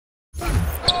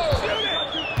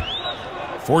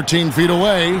14 feet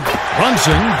away.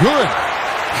 Brunson, good.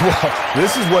 Well,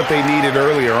 this is what they needed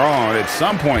earlier on. At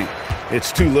some point,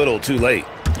 it's too little, too late.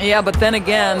 Yeah, but then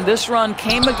again, this run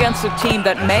came against a team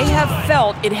that may have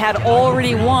felt it had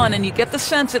already won, and you get the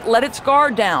sense it let its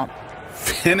guard down.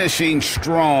 Finishing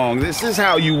strong. This is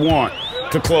how you want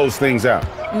to close things out.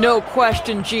 No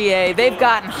question, GA. They've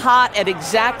gotten hot at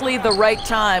exactly the right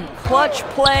time. Clutch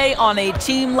play on a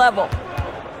team level.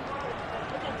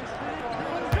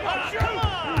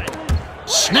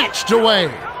 Snatched away.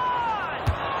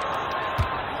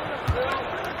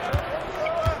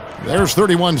 There's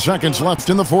 31 seconds left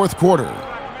in the fourth quarter.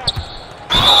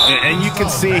 And you can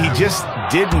see he just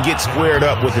didn't get squared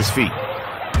up with his feet.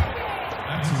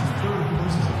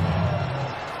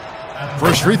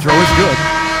 First free throw is good.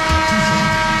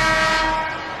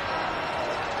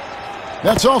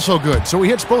 That's also good, so he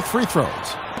hits both free throws.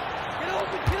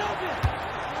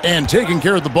 And taking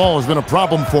care of the ball has been a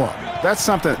problem for him. That's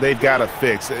something they've got to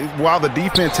fix. While the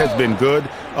defense has been good,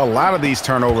 a lot of these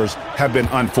turnovers have been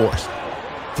unforced.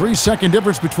 3-second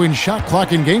difference between shot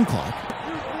clock and game clock.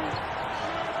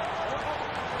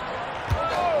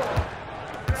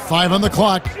 5 on the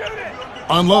clock.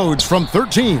 Unloads from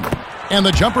 13. And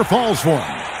the jumper falls for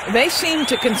him. They seem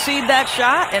to concede that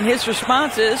shot, and his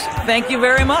response is, thank you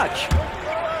very much.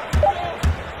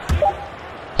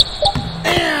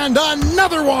 And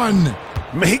another one.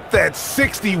 Make that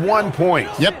 61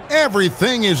 points. Yep,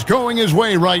 everything is going his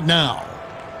way right now.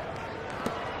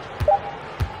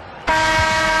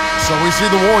 So we see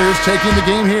the Warriors taking the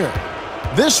game here.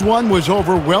 This one was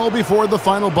over well before the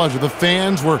final buzzer. The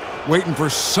fans were waiting for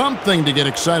something to get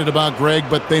excited about, Greg,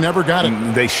 but they never got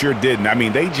it. They sure didn't. I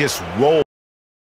mean, they just rolled.